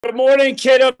Good morning,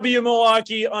 KW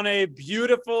Milwaukee, on a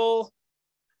beautiful,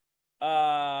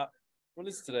 what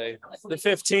is today? The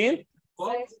 15th?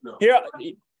 Here,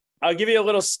 I'll give you a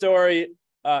little story.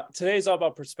 Today's all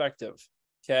about perspective,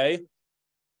 okay?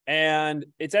 And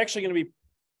it's actually going to be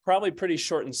probably pretty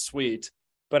short and sweet,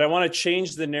 but I want to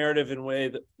change the narrative in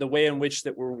the way in which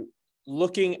that we're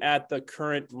looking at the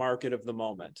current market of the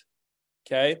moment,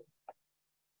 okay?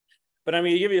 But I'm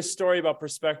going to give you a story about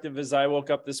perspective as I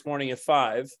woke up this morning at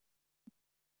 5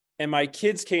 and my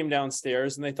kids came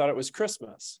downstairs and they thought it was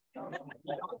Christmas.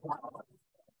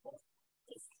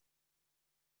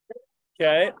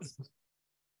 Okay.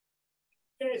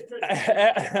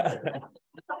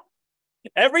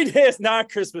 Every day is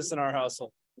not Christmas in our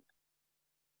household.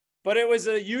 But it was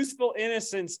a youthful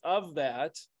innocence of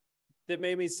that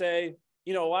made me say,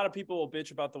 you know, a lot of people will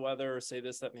bitch about the weather or say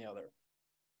this, that, and the other.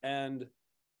 And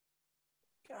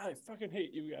God, I fucking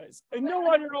hate you guys. I know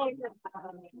why you're on here.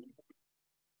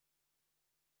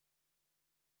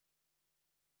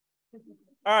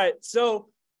 All right, so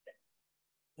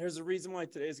there's a reason why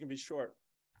today is going to be short.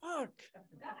 Fuck.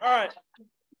 All right.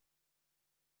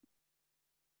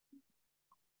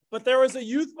 But there was a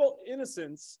youthful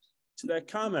innocence to that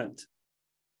comment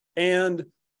and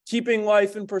keeping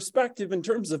life in perspective in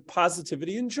terms of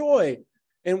positivity and joy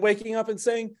and waking up and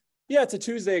saying, yeah, it's a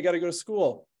Tuesday, I got to go to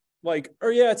school. Like,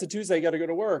 or yeah, it's a Tuesday, I got to go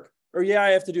to work. Or yeah, I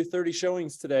have to do 30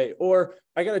 showings today. Or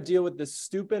I got to deal with this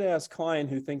stupid ass client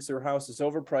who thinks their house is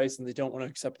overpriced and they don't want to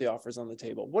accept the offers on the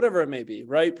table. Whatever it may be,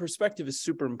 right? Perspective is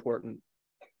super important.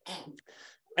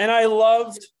 And I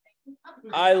loved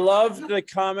the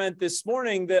comment this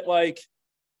morning that like,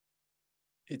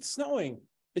 it's snowing.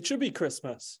 It should be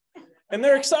Christmas. And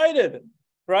they're excited,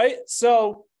 right?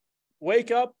 So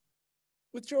wake up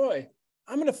with joy.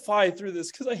 I'm going to fly through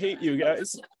this because I hate you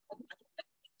guys.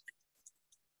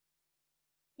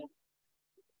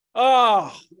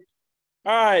 Oh,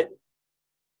 all right.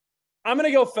 I'm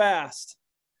going to go fast.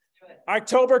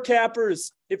 October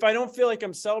cappers. If I don't feel like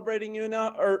I'm celebrating you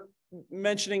enough or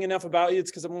mentioning enough about you, it's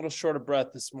because I'm a little short of breath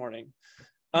this morning.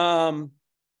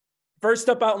 First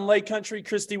up out in Lake Country,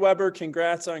 Christy Weber,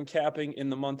 congrats on capping in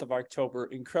the month of October.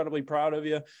 Incredibly proud of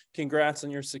you. Congrats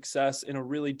on your success in a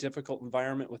really difficult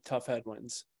environment with tough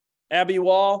headwinds. Abby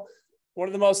Wall, one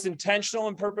of the most intentional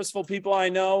and purposeful people I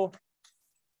know.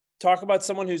 Talk about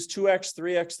someone who's 2x,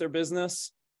 3x their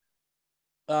business.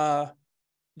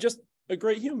 Just a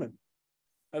great human.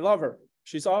 I love her.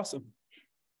 She's awesome.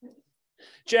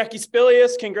 Jackie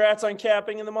Spilius, congrats on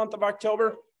capping in the month of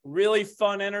October. Really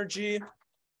fun energy.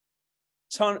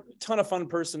 Ton of fun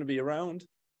person to be around.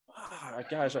 Oh,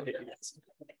 gosh, I hate you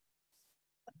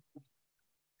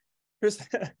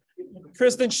guys.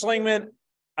 Kristen Schlingman,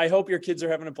 I hope your kids are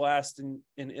having a blast in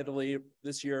Italy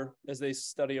this year as they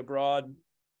study abroad.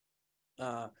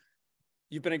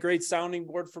 You've been a great sounding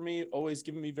board for me, always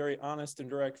giving me very honest and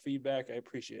direct feedback. I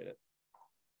appreciate it.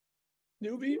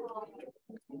 Newbie.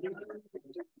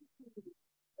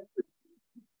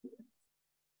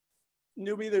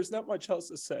 Newbie, there's not much else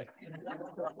to say.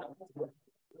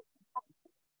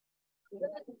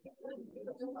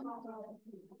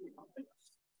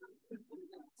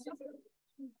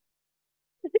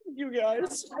 You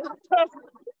guys.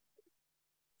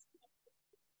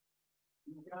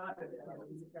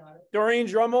 Doreen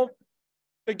Drummel,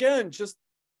 again, just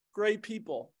great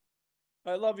people.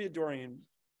 I love you, Doreen.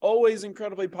 Always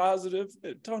incredibly positive,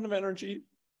 a ton of energy.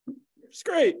 It's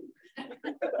great.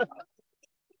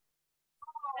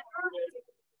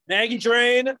 Maggie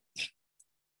Drain,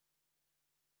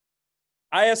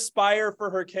 I aspire for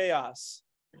her chaos.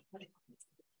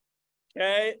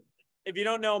 Okay. If you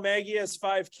don't know, Maggie has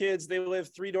 5 kids. They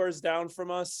live 3 doors down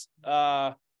from us.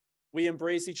 We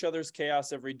embrace each other's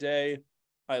chaos every day.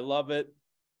 I love it.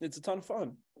 It's a ton of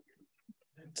fun.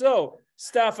 So,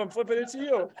 Steph, I'm flipping it to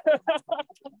you.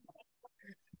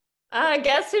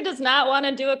 Guess who does not want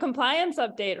to do a compliance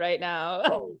update right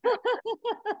now?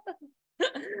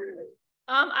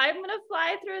 I'm going to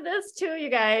fly through this too, you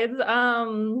guys.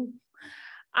 I'm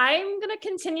going to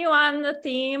continue on the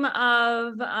theme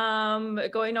of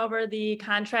going over the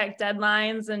contract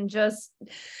deadlines and just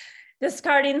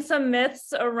discarding some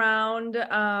myths around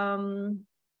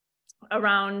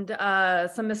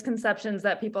some misconceptions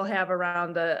that people have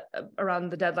around the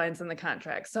deadlines in the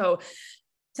contract. So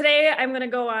today I'm going to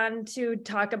go on to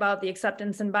talk about the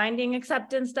acceptance and binding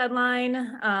acceptance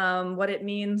deadline, what it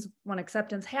means when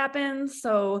acceptance happens.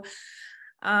 So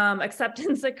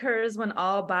acceptance occurs when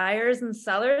all buyers and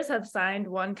sellers have signed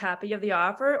one copy of the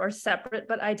offer or separate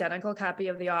but identical copy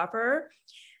of the offer.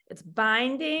 It's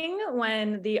binding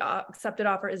when the accepted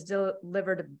offer is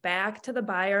delivered back to the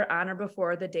buyer on or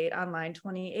before the date on line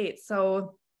 28.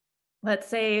 So let's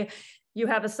say you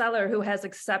have a seller who has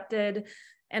accepted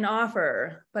an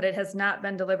offer, but it has not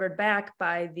been delivered back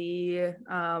by the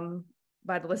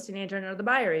listing agent or the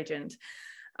buyer agent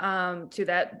to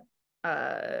that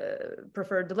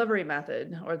preferred delivery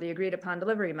method or the agreed upon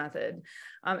delivery method.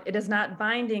 It is not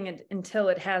binding until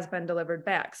it has been delivered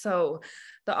back. So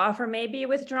the offer may be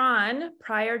withdrawn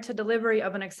prior to delivery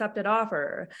of an accepted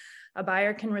offer. A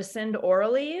buyer can rescind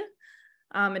orally.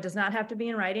 It does not have to be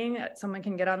in writing. Someone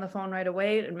can get on the phone right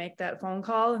away and make that phone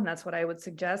call. And that's what I would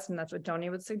suggest. And that's what Joni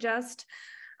would suggest.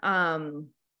 And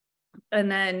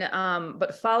then,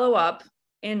 but follow up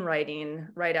in writing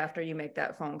right after you make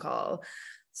that phone call.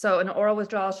 So an oral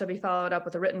withdrawal should be followed up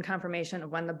with a written confirmation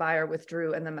of when the buyer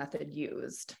withdrew and the method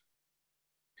used.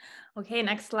 Okay,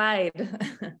 next slide.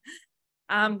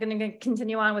 I'm going to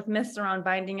continue on with myths around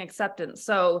binding acceptance.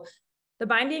 So the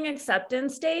binding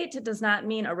acceptance date does not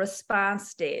mean a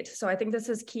response date. So I think this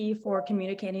is key for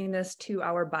communicating this to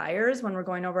our buyers when we're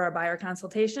going over our buyer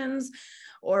consultations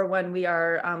or when we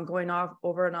are going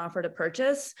over an offer to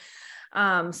purchase.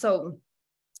 So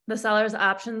the seller's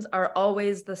options are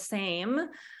always the same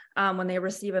when they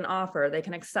receive an offer. They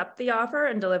can accept the offer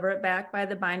and deliver it back by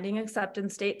the binding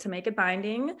acceptance date to make it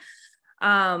binding.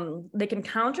 They can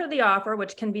counter the offer,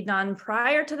 which can be done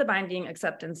prior to the binding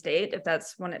acceptance date, if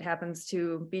that's when it happens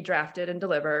to be drafted and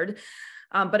delivered.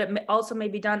 But it also may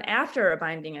be done after a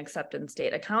binding acceptance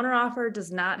date. A counteroffer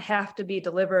does not have to be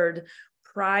delivered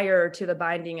prior to the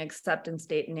binding acceptance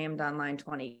date named on line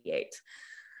 28.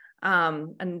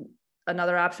 And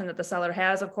another option that the seller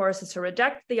has, of course, is to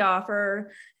reject the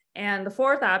offer. And the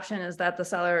fourth option is that the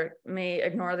seller may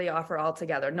ignore the offer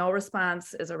altogether. No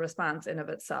response is a response in of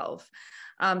itself.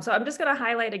 So I'm just going to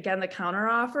highlight again the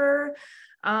counteroffer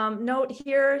note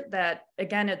here that,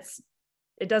 again, it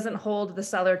doesn't hold the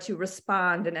seller to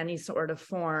respond in any sort of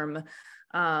form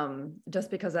just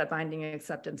because that binding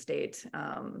acceptance date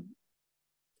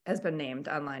has been named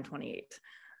on line 28.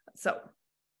 So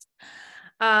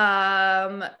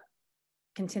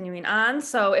continuing on,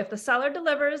 so if the seller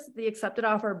delivers the accepted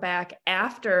offer back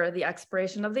after the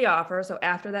expiration of the offer, so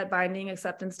after that binding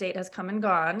acceptance date has come and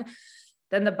gone,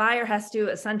 then the buyer has to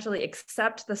essentially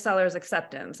accept the seller's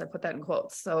acceptance. I put that in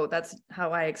quotes. So that's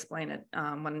how I explain it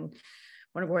when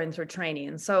we're going through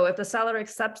training. So if the seller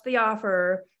accepts the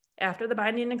offer after the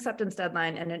binding acceptance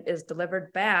deadline and it is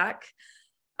delivered back,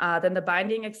 then the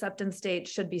binding acceptance date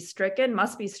should be stricken,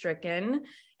 must be stricken,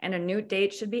 and a new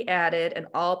date should be added, and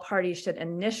all parties should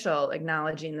initial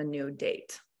acknowledging the new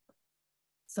date.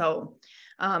 So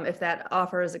if that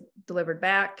offer is delivered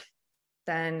back,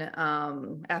 then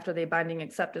after the binding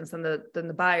acceptance, then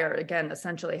the buyer, again,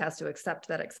 essentially has to accept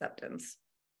that acceptance.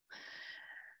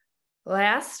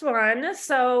 Last one.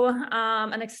 So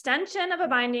an extension of a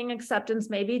binding acceptance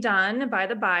may be done by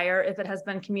the buyer if it has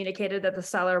been communicated that the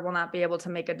seller will not be able to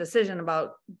make a decision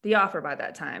about the offer by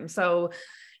that time. So,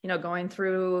 you know, going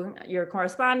through your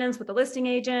correspondence with the listing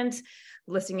agent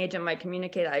might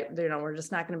communicate, we're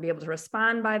just not going to be able to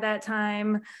respond by that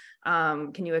time.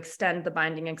 Can you extend the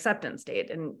binding acceptance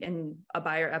date? And a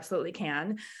buyer absolutely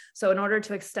can. So in order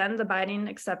to extend the binding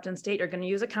acceptance date, you're going to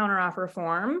use a counteroffer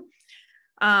form.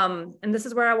 And this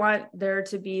is where I want there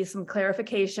to be some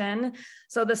clarification.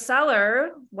 So the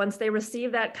seller, once they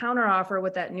receive that counteroffer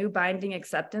with that new binding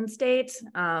acceptance date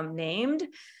named,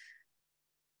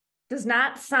 does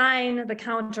not sign the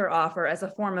counteroffer as a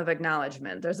form of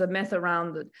acknowledgement. There's a myth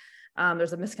around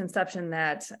there's a misconception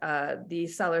that the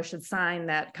seller should sign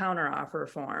that counteroffer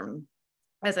form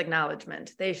as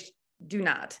acknowledgement. They do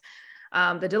not.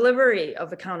 The delivery of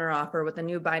the counteroffer with the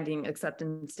new binding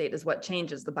acceptance date is what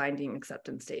changes the binding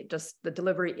acceptance date, just the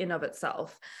delivery in of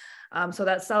itself. So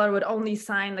that seller would only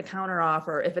sign the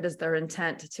counteroffer if it is their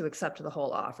intent to accept the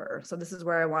whole offer. So this is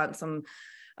where I want some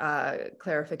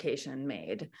clarification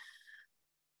made.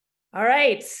 All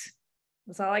right,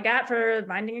 that's all I got for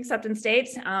binding acceptance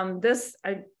dates.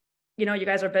 You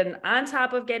guys have been on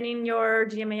top of getting your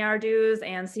GMAR dues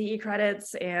and CE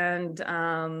credits and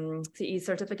CE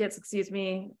certificates,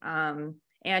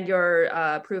 and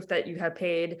your proof that you have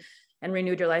paid and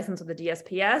renewed your license with the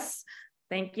DSPS.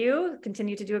 Thank you.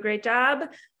 Continue to do a great job.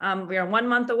 We are 1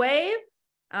 month away.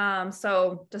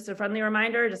 So just a friendly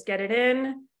reminder, just get it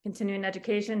in. Continuing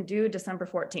education due December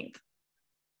 14th.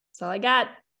 That's all I got.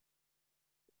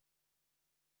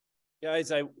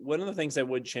 Guys, one of the things I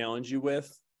would challenge you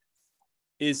with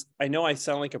is, I know I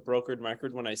sound like a brokered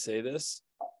record when I say this.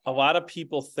 A lot of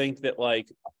people think that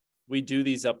we do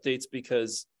these updates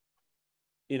because,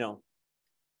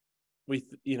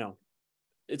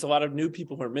 it's a lot of new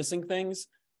people who are missing things.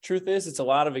 Truth is, it's a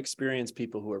lot of experienced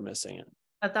people who are missing it.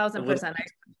 1,000%.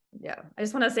 I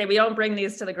just want to say we don't bring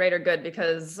these to the greater good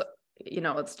because,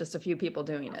 it's just a few people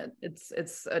doing it.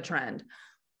 It's a trend.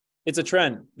 It's a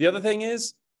trend. The other thing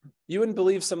is, you wouldn't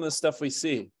believe some of the stuff we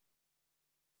see.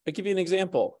 I'll give you an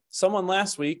example. Someone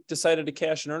last week decided to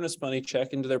cash an earnest money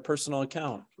check into their personal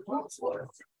account.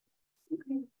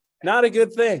 Not a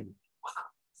good thing.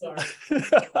 Sorry.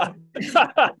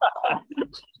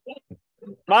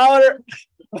 Molitor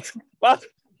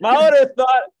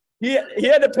thought he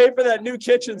had to pay for that new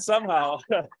kitchen somehow.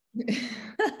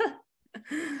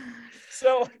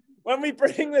 So when we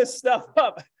bring this stuff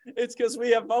up, it's because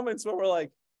we have moments where we're like,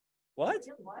 what?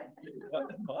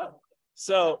 What?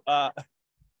 So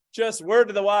just word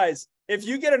to the wise. If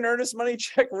you get an earnest money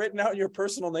check written out in your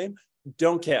personal name,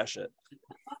 don't cash it.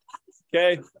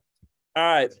 Okay. All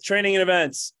right. Training and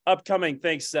events upcoming.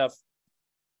 Thanks, Steph.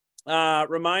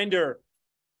 Reminder,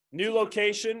 new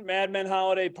location, Mad Men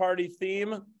Holiday Party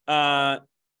theme,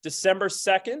 December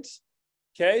 2nd.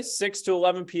 Okay. 6 to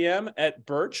 11 p.m. at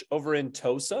Birch over in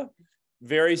Tosa.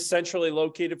 Very centrally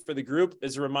located for the group.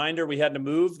 As a reminder, we had to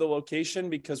move the location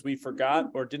because we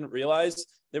forgot or didn't realize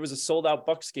there was a sold out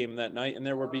Bucks game that night and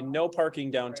there would be no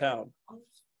parking downtown.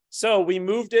 So we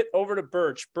moved it over to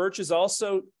Birch. Birch is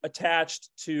also attached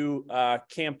to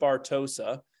Camp Bar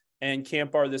Tosa, and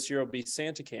Camp Bar this year will be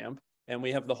Santa Camp. And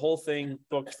we have the whole thing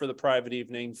booked for the private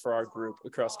evening for our group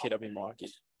across KW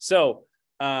Milwaukee. So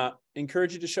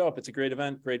encourage you to show up. It's a great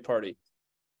event, great party.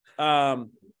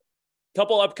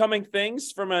 Couple upcoming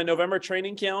things from a November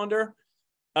training calendar.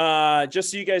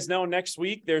 Just so you guys know, next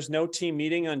week, there's no team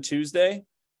meeting on Tuesday.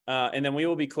 And then we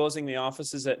will be closing the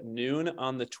offices at noon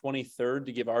on the 23rd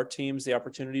to give our teams the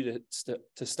opportunity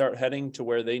to start heading to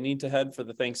where they need to head for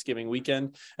the Thanksgiving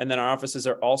weekend. And then our offices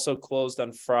are also closed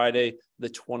on Friday, the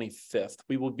 25th.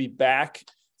 We will be back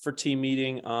for team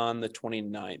meeting on the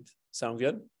 29th. Sound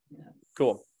good? Yeah.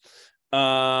 Cool.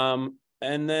 And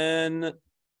then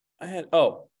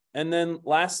and then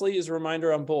lastly is a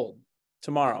reminder on Bold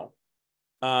tomorrow.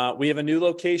 We have a new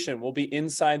location. We'll be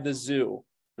inside the zoo.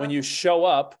 When you show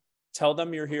up, tell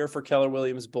them you're here for Keller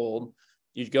Williams Bold.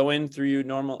 You'd go in through you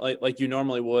like you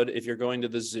normally would if you're going to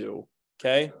the zoo.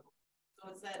 Okay. So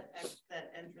it's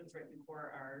that entrance right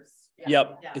before ours. Yeah.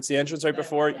 Yep. Yeah. It's the entrance right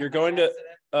before. You're going to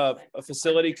a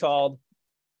facility called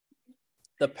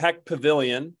the Peck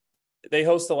Pavilion. They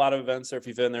host a lot of events there if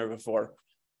you've been there before.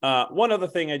 One other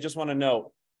thing I just want to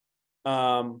note.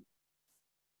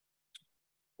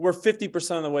 We're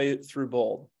 50% of the way through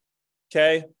Bold.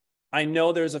 Okay. I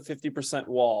know there's a 50%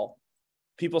 wall.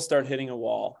 People start hitting a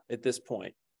wall at this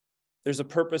point. There's a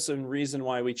purpose and reason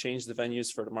why we changed the venues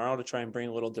for tomorrow to try and bring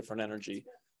a little different energy.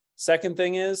 Second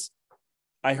thing is,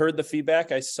 I heard the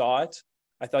feedback. I saw it.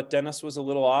 I thought Dennis was a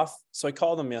little off. So I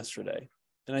called him yesterday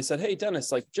and I said, hey,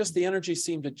 Dennis, like just the energy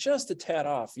seemed to just a tad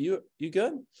off. You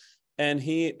good? And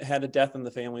he had a death in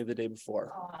the family the day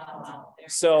before. Oh,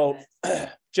 so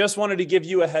just wanted to give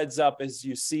you a heads up as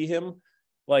you see him.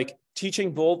 Like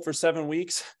teaching Bold for 7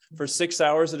 weeks for 6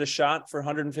 hours at a shot for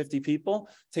 150 people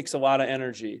takes a lot of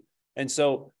energy. And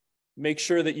so make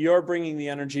sure that you're bringing the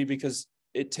energy because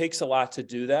it takes a lot to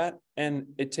do that.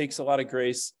 And it takes a lot of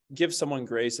grace. Give someone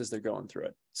grace as they're going through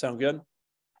it. Sound good?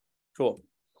 Cool.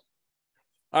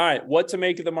 All right. What to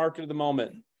make of the market of the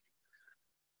moment?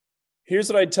 Here's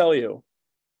what I'd tell you.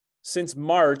 Since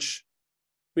March,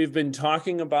 we've been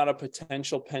talking about a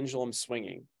potential pendulum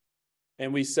swinging.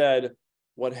 And we said,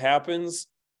 what happens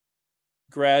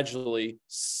gradually,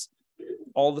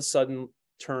 all of a sudden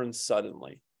turns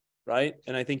suddenly, right?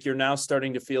 And I think you're now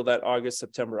starting to feel that August,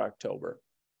 September, October.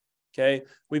 Okay.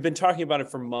 We've been talking about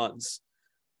it for months.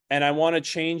 And I want to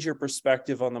change your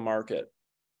perspective on the market.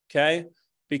 Okay.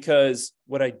 Because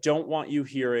what I don't want you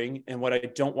hearing and what I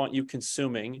don't want you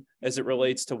consuming as it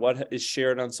relates to what is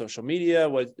shared on social media,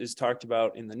 what is talked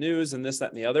about in the news and this, that,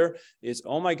 and the other is,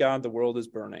 oh my God, the world is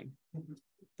burning.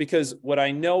 Because what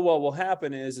I know what will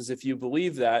happen is if you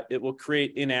believe that, it will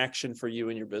create inaction for you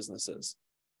and your businesses.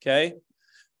 Okay.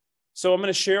 So I'm going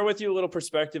to share with you a little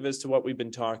perspective as to what we've been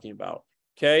talking about.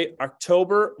 Okay.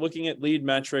 October, looking at lead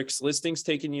metrics, listings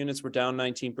taken units were down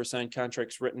 19%.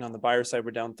 Contracts written on the buyer side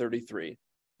were down 33%.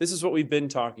 This is what we've been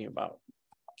talking about.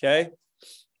 Okay.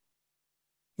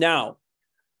 Now,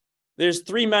 there's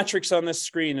 3 metrics on this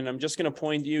screen, and I'm just going to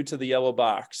point you to the yellow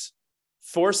box.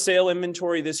 For sale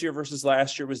inventory this year versus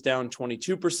last year was down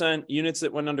 22%. Units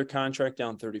that went under contract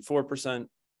down 34%,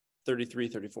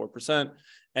 34%.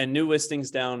 And new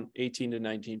listings down 18 to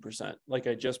 19%, like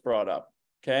I just brought up.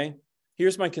 Okay.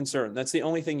 Here's my concern. That's the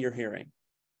only thing you're hearing.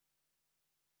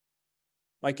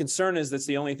 My concern is that's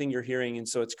the only thing you're hearing. And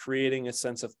so it's creating a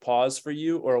sense of pause for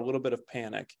you or a little bit of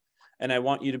panic. And I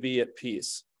want you to be at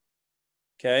peace.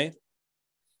 Okay.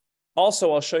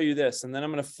 Also, I'll show you this, and then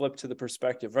I'm going to flip to the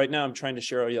perspective. Right now, I'm trying to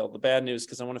share the bad news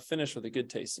because I want to finish with a good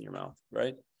taste in your mouth,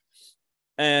 right?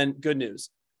 And good news.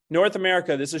 North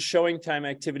America, this is showing time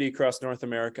activity across North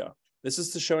America. This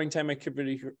is the showing time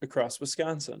activity across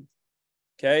Wisconsin.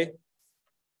 Okay.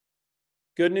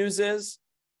 Good news is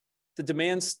the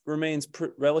demand remains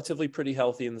relatively pretty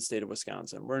healthy in the state of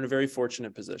Wisconsin. We're in a very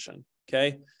fortunate position.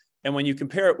 Okay. And when you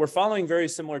compare it, we're following very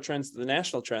similar trends to the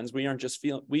national trends. We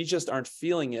just aren't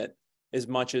feeling it as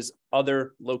much as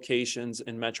other locations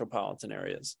in metropolitan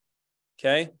areas.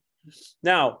 Okay.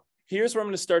 Now, here's where I'm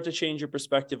going to start to change your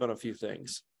perspective on a few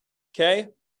things. Okay.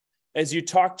 As you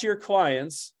talk to your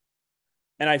clients,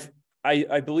 and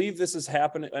I believe this is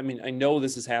happening. I mean, I know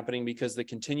this is happening because the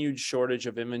continued shortage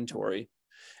of inventory.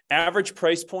 Average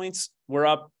price points were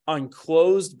up on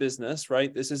closed business,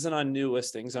 right? This isn't on new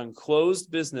listings. On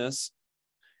closed business,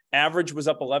 average was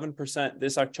up 11%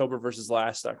 this October versus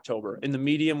last October. And the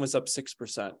median was up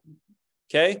 6%.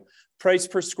 Okay. Price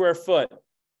per square foot.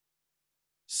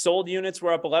 Sold units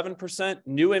were up 11%.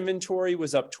 New inventory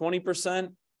was up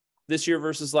 20% this year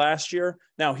versus last year.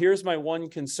 Now, here's my one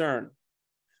concern.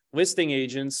 Listing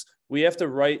agents, we have to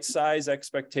right size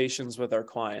expectations with our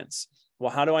clients. Well,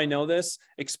 how do I know this?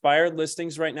 Expired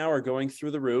listings right now are going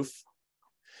through the roof.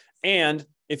 And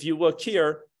if you look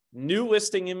here, new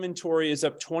listing inventory is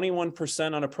up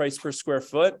 21% on a price per square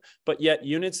foot, but yet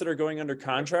units that are going under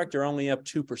contract are only up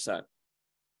 2%.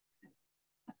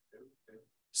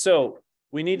 So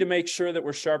we need to make sure that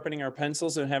we're sharpening our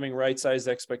pencils and having right-sized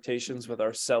expectations with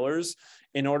our sellers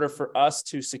in order for us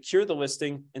to secure the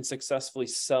listing and successfully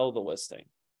sell the listing,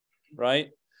 right?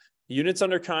 Units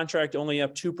under contract only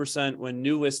up 2% when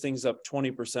new listings up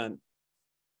 20%.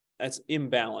 That's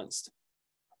imbalanced,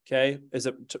 okay, as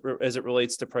it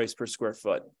relates to price per square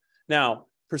foot. Now,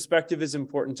 perspective is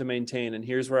important to maintain, and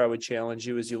here's where I would challenge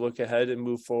you as you look ahead and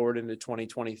move forward into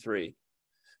 2023.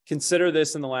 Consider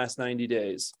this in the last 90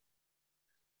 days.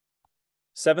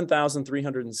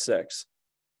 7,306.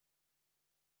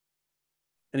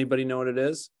 Anybody know what it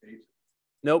is?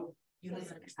 Nope.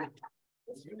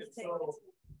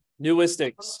 New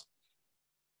listings.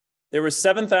 There were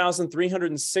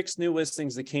 7,306 new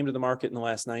listings that came to the market in the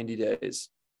last 90 days.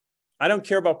 I don't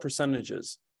care about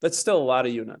percentages. That's still a lot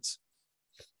of units.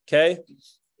 Okay.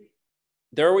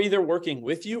 They're either working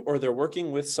with you or they're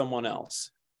working with someone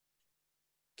else.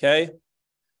 Okay.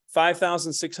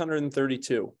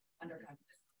 5,632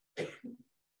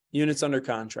 units under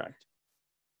contract.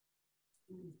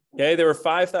 Okay. There were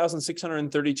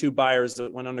 5,632 buyers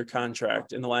that went under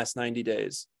contract in the last 90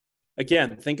 days.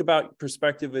 Again, think about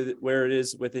perspective of where it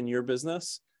is within your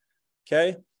business.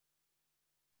 Okay.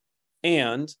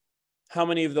 And how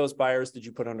many of those buyers did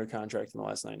you put under contract in the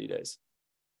last 90 days?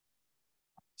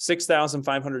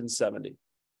 6,570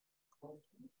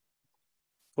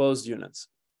 closed units.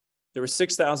 There were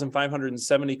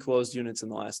 6,570 closed units in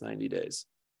the last 90 days.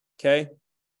 Okay.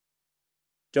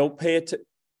 Don't pay it to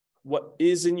what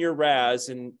is in your RAS.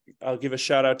 And I'll give a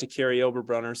shout out to Kerry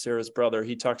Oberbrunner, Sarah's brother.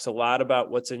 He talks a lot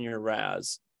about what's in your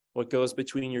RAS, what goes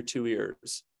between your two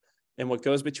ears. And what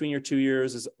goes between your two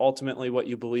ears is ultimately what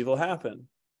you believe will happen.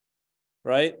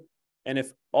 Right. And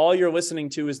if all you're listening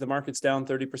to is the market's down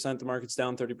 30%, the market's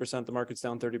down 30%, the market's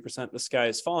down 30%, the sky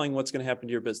is falling, what's going to happen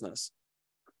to your business?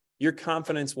 Your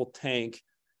confidence will tank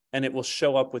and it will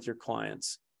show up with your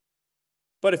clients.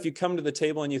 But if you come to the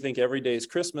table and you think every day is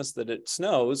Christmas, that it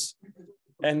snows,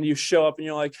 and you show up and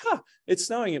you're like, it's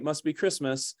snowing, it must be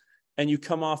Christmas, and you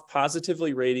come off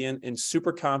positively radiant and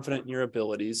super confident in your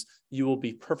abilities, you will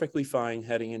be perfectly fine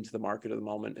heading into the market of the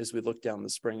moment as we look down the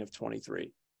spring of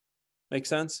 23. Make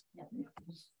sense?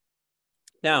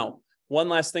 Now, one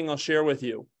last thing I'll share with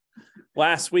you.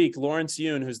 Last week, Lawrence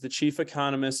Yun, who's the chief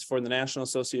economist for the National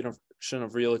Association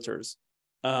of Realtors,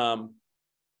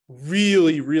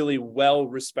 really, really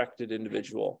well-respected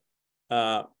individual,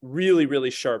 really, really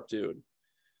sharp dude.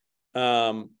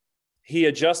 He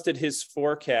adjusted his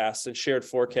forecasts and shared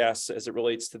forecasts as it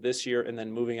relates to this year and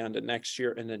then moving on to next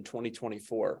year and then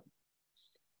 2024.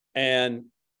 And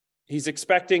he's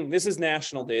expecting, this is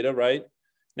national data, right?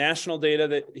 National data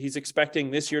that he's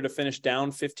expecting this year to finish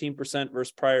down 15%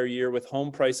 versus prior year with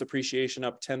home price appreciation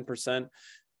up 10%,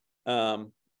 up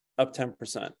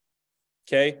 10%.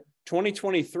 Okay.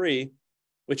 2023,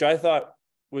 which I thought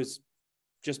was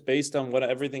just based on what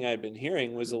everything I'd been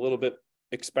hearing was a little bit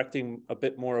expecting a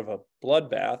bit more of a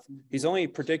bloodbath. He's only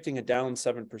predicting a down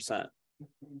 7%.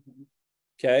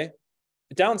 Okay.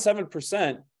 Down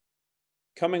 7%.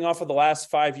 coming off of the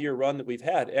last 5-year run that we've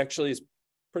had actually is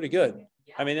pretty good.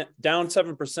 I mean, down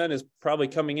 7% is probably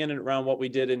coming in at around what we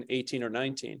did in 18 or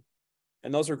 19.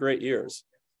 And those are great years,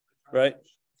 right?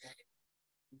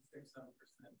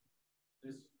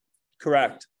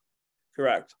 Correct.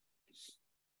 Correct.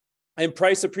 And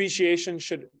price appreciation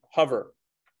should hover,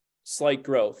 slight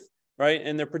growth, right?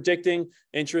 And they're predicting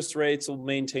interest rates will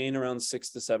maintain around 6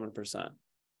 to 7%.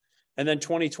 And then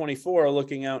 2024,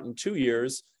 looking out in 2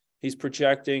 years, he's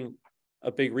projecting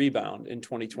a big rebound in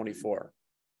 2024.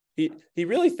 He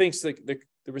really thinks that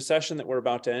the recession that we're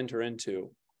about to enter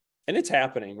into, and it's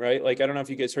happening, right? Like, I don't know if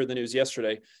you guys heard the news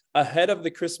yesterday. Ahead of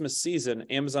the Christmas season,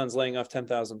 Amazon's laying off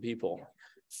 10,000 people.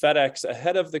 FedEx,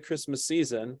 ahead of the Christmas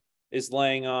season, is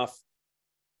laying off,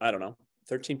 I don't know,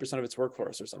 13% of its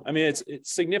workforce or something. I mean, it's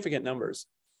significant numbers.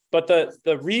 But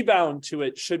the rebound to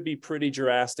it should be pretty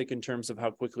drastic in terms of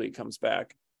how quickly it comes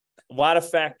back. A lot of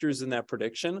factors in that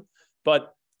prediction,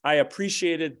 but I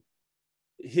appreciated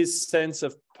his sense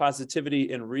of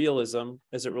positivity and realism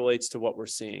as it relates to what we're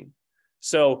seeing.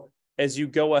 So as you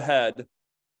go ahead,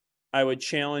 I would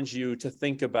challenge you to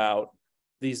think about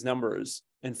these numbers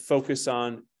and focus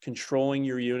on controlling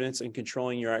your units and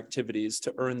controlling your activities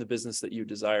to earn the business that you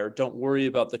desire. Don't worry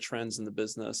about the trends in the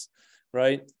business,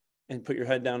 right? And put your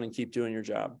head down and keep doing your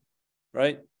job,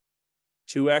 right?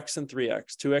 2x and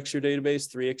 3x. 2x your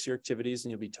database, 3x your activities,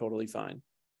 and you'll be totally fine.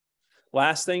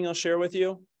 Last thing I'll share with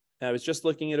you, I was just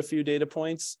looking at a few data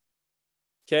points,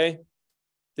 okay?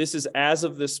 This is as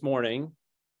of this morning.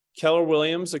 Keller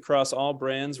Williams across all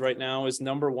brands right now is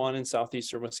 #1 in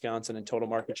Southeastern Wisconsin in total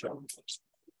market share.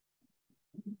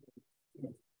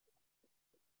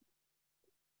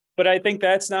 But I think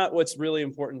that's not what's really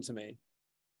important to me,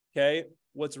 okay?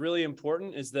 What's really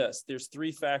important is this. There's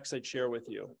 3 facts I'd share with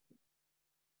you.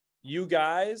 You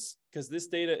guys, because this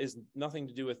data is nothing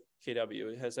to do with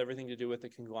KW. It has everything to do with the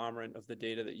conglomerate of the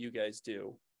data that you guys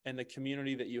do and the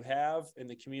community that you have and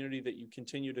the community that you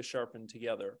continue to sharpen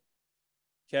together.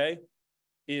 Okay?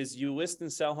 Is you list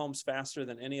and sell homes faster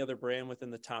than any other brand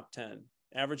within the top 10.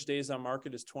 Average days on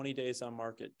market is 20 days on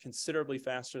market, considerably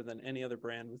faster than any other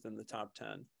brand within the top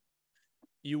 10.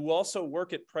 You also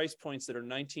work at price points that are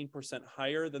 19%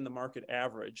 higher than the market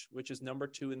average, which is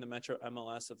 #2 in the Metro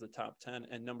MLS of the top 10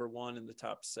 and #1 in the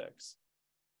top 6.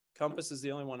 Compass is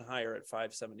the only one higher at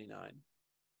 579.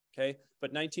 Okay,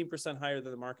 but 19% higher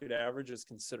than the market average is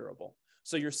considerable.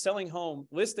 So you're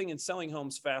listing and selling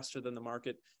homes faster than the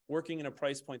market, working in a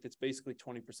price point that's basically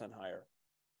 20% higher.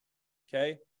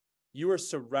 Okay, you are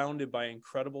surrounded by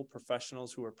incredible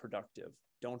professionals who are productive.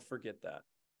 Don't forget that.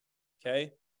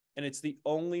 Okay. And it's the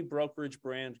only brokerage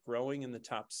brand growing in the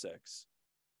top 6.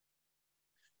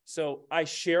 So I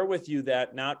share with you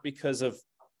that not because of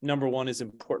 #1 is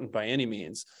important by any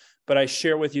means, but I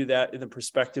share with you that in the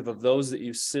perspective of those that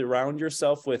you surround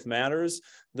yourself with matters,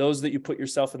 those that you put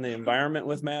yourself in the environment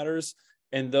with matters,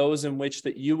 and those in which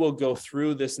that you will go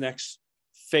through this next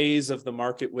phase of the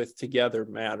market with together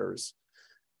matters.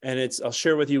 And I'll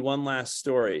share with you one last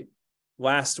story.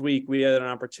 Last week, we had an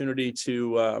opportunity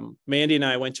to, Mandy and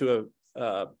I went to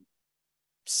a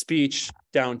speech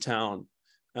downtown,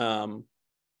 all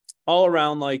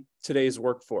around like today's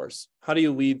workforce. How do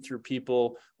you lead through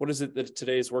people? What is it that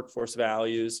today's workforce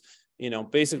values? You know,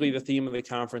 basically the theme of the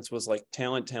conference was like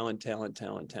talent, talent, talent,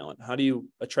 talent, talent. How do you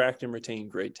attract and retain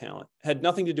great talent? Had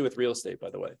nothing to do with real estate, by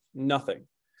the way, nothing.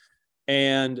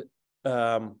 And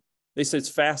they said it's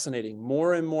fascinating.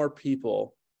 More and more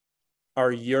people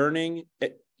are yearning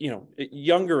at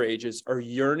younger ages are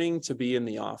yearning to be in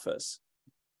the office,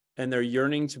 and they're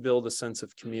yearning to build a sense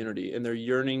of community, and they're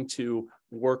yearning to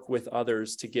work with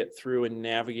others to get through and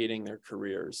navigating their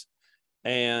careers.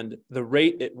 And the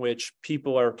rate at which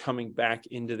people are coming back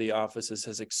into the offices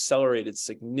has accelerated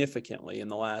significantly in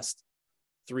the last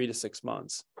 3 to 6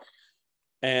 months.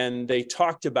 And they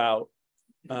talked about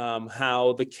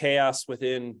how the chaos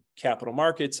within capital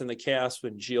markets and the chaos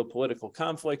with geopolitical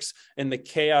conflicts and the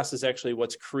chaos is actually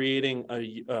what's creating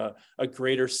a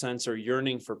greater sense or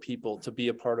yearning for people to be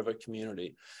a part of a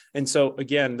community. And so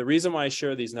again, the reason why I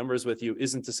share these numbers with you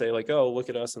isn't to say like, oh, look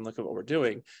at us and look at what we're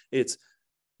doing. It's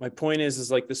my point is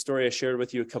like the story I shared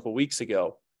with you a couple of weeks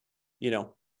ago. You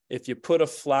know, if you put a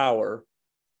flower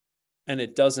and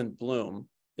it doesn't bloom,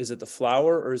 is it the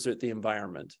flower or is it the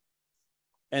environment?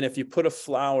 And if you put a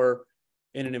flower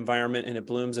in an environment and it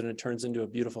blooms and it turns into a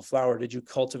beautiful flower, did you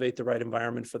cultivate the right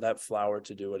environment for that flower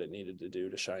to do what it needed to do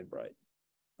to shine bright,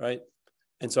 right?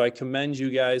 And so I commend you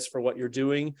guys for what you're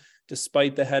doing,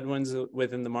 despite the headwinds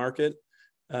within the market.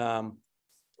 And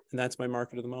that's my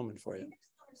market of the moment for you.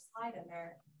 Slide in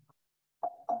there.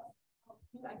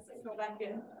 Go back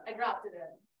in. I dropped it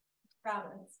in.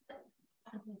 Promise.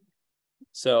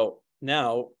 So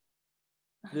now,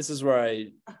 this is where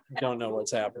I don't know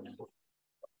what's happening.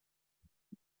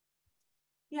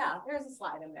 Yeah, there's a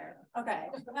slide in there. Okay.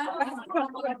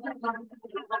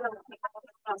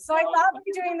 So I thought by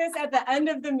doing this at the end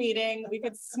of the meeting, we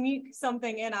could sneak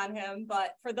something in on him,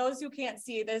 but for those who can't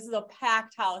see, this is a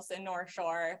packed house in North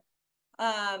Shore.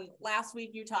 Last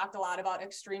week you talked a lot about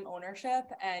extreme ownership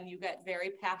and you get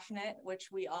very passionate,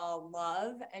 which we all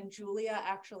love. And Julia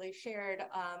actually shared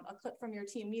a clip from your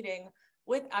team meeting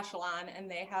with Echelon,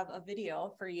 and they have a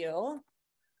video for you.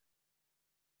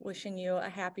 Wishing you a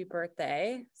happy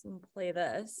birthday. So I'm gonna play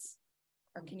this.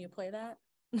 Or can you play that?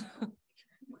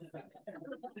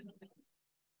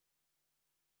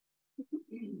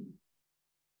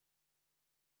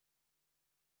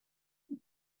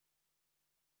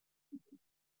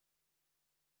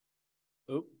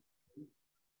 Oop.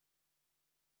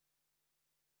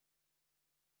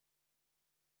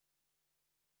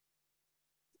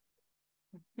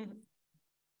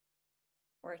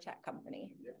 We're a tech company.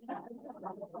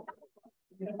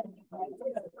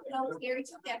 No, Gary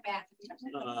took that back.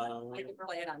 I can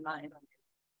play it on mine.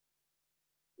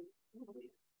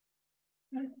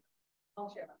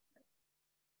 I'll share.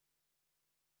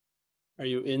 Are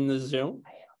you in the Zoom?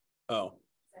 Oh.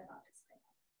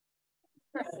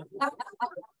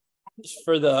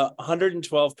 For the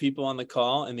 112 people on the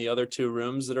call and the other 2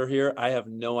 rooms that are here, I have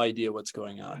no idea what's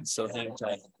going on. So hang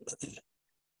tight.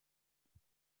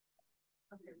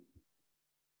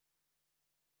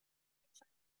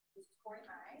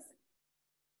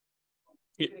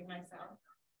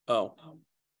 Oh,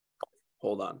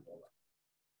 hold on.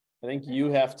 I think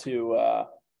you have to,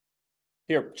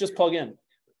 here, just plug in.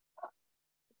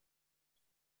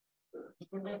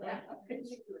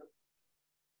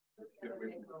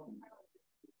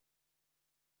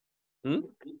 Hmm?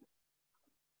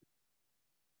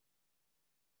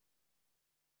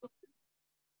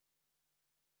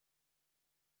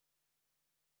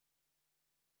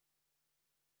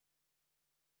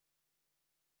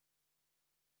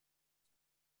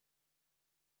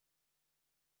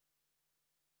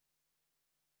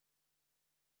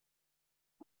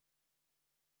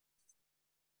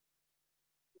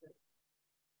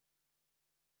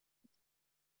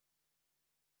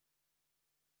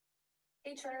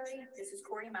 Hey Charlie, this is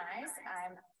Corey Mize.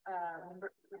 I'm a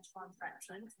member of the Echelon Front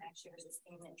Team, actually as a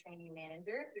payment training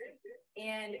manager.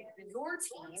 And your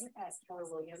team at Keller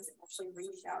Williams actually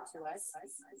reached out to us,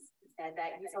 said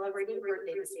that you celebrated your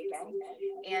birthday this weekend,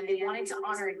 and they wanted to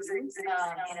honor you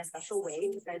in a special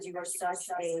way because you are such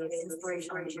an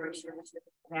inspirational leader.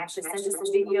 And actually sent us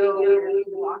a video where you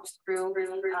walked through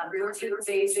your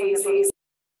face from the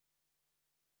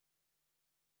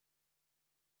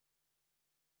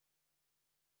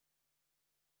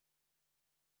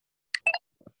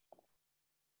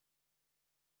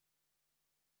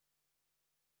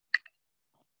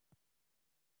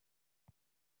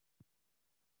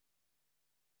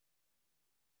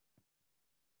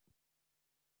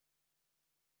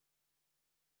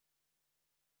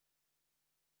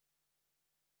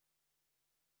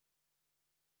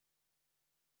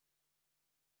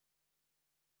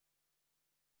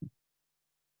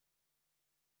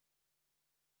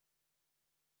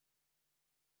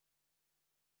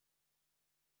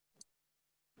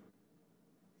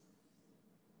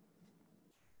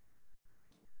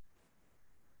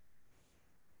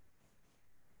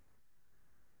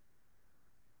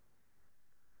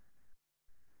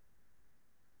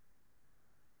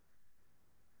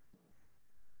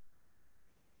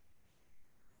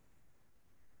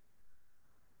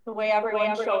The way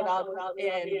everyone showed up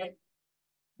in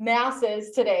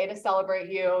masses today to celebrate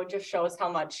you just shows how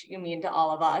much you mean to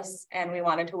all of us. And we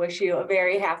wanted to wish you a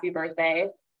very happy birthday.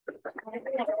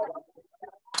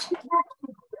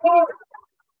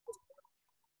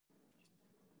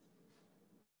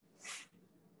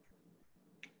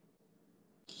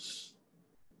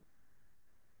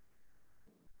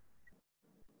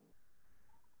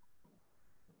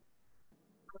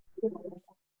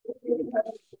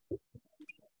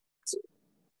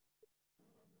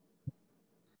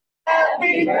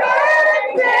 Happy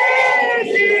birthday,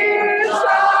 dear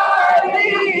Charlie.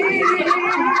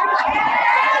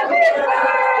 Happy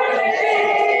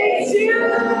birthday to you.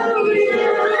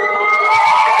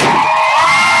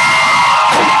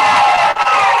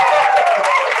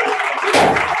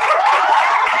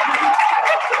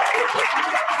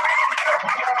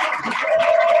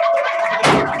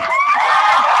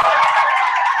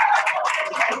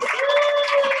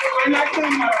 I'm not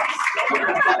doing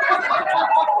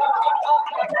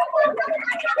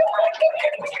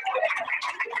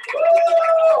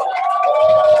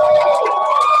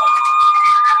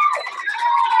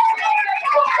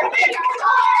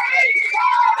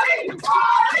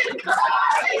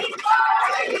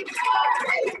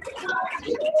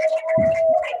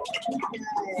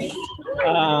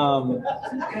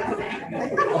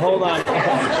Hold on.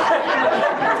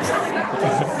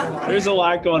 There's a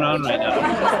lot going on right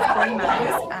now. Corey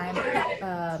Mize. I'm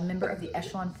a member of the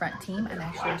Echelon Front team. I'm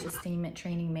actually a sustainment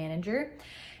training manager.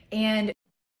 And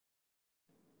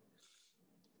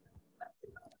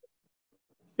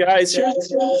guys,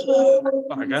 here's fuck,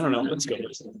 I don't know. Let's go.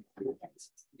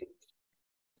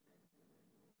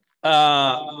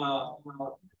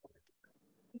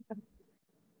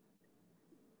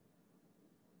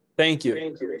 Thank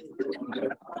you.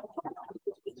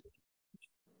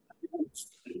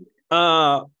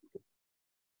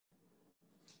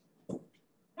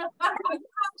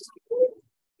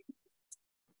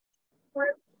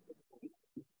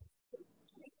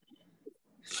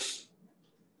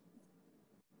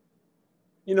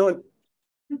 You know,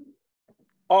 in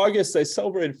August, I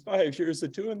celebrated 5 years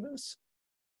of doing this.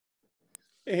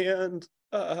 And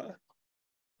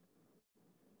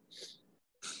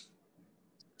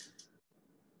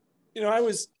you know, I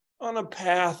was on a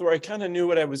path where I kind of knew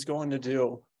what I was going to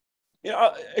do. You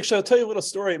know, actually, I'll tell you a little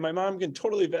story. My mom can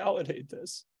totally validate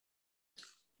this.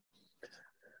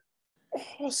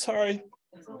 Oh, sorry.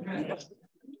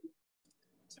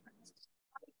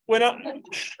 When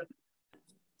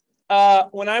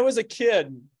I was a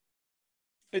kid,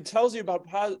 it tells you about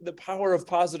the power of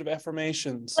positive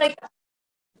affirmations. Like,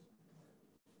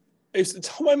 I used to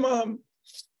tell my mom,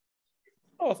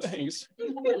 oh, thanks.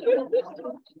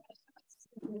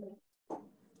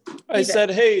 I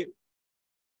said, hey,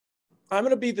 I'm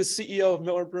going to be the CEO of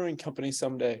Miller Brewing Company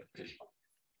someday.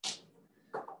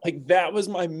 Like, that was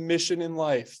my mission in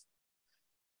life.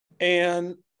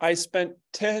 And I spent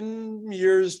 10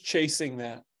 years chasing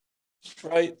that,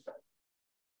 right?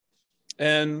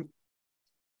 And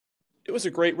it was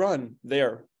a great run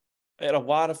there. I had a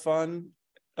lot of fun,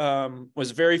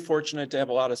 was very fortunate to have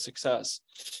a lot of success.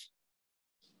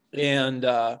 And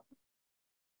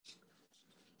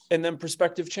then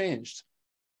perspective changed.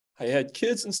 I had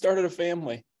kids and started a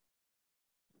family.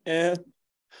 And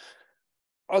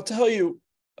I'll tell you,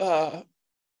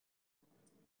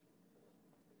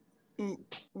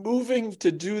 moving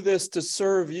to do this to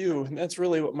serve you, and that's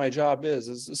really what my job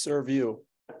is to serve you,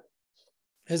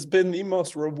 has been the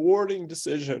most rewarding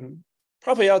decision,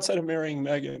 probably outside of marrying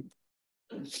Megan,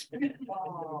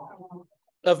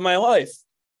 of my life.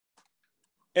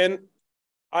 And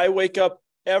I wake up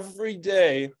every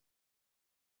day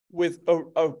with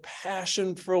a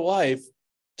passion for life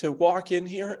to walk in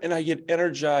here, and I get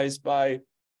energized by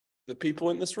the people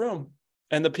in this room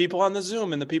and the people on the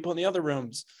Zoom and the people in the other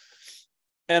rooms.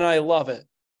 And I love it.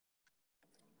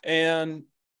 And,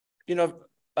 you know,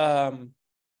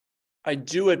 I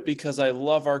do it because I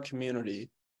love our community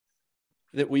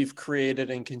that we've created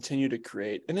and continue to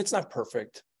create. And it's not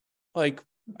perfect. Like,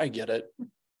 I get it.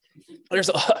 There's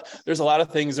a lot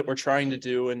of things that we're trying to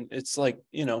do, and it's like,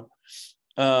 you know,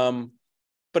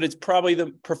 but it's probably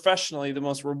professionally the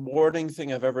most rewarding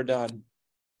thing I've ever done.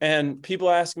 And people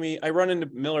ask me, I run into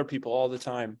Miller people all the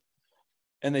time,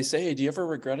 and they say, hey, do you ever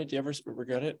regret it? Do you ever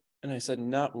regret it? And I said,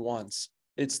 not once.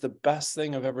 It's the best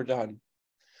thing I've ever done.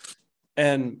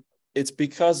 And it's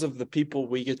because of the people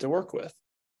we get to work with.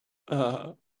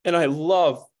 And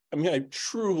I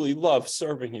truly love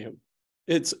serving you.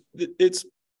 It's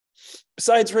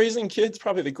besides raising kids,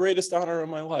 probably the greatest honor of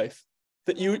my life,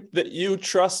 that you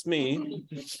trust me.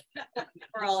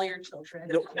 For all your children.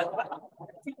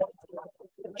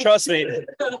 Trust me.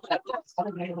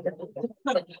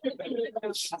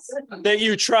 That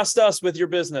you trust us with your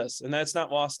business. And that's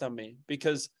not lost on me,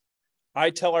 because I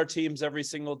tell our teams every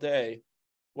single day,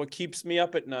 what keeps me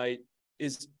up at night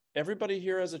is everybody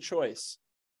here has a choice,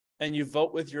 and you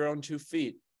vote with your own 2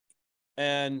 feet.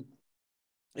 And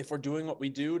if we're doing what we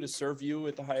do to serve you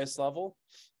at the highest level,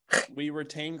 we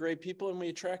retain great people and we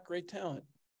attract great talent.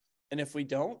 And if we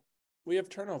don't, we have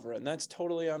turnover, and that's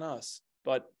totally on us.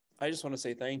 But I just want to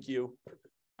say thank you.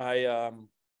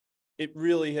 It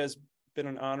really has been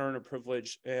an honor and a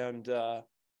privilege, and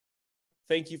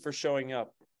thank you for showing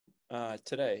up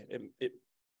today.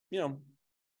 You know,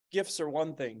 gifts are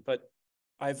one thing, but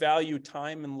I value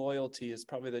time and loyalty as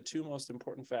probably the 2 most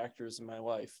important factors in my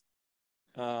life.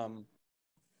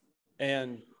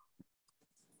 And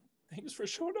thanks for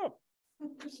showing up.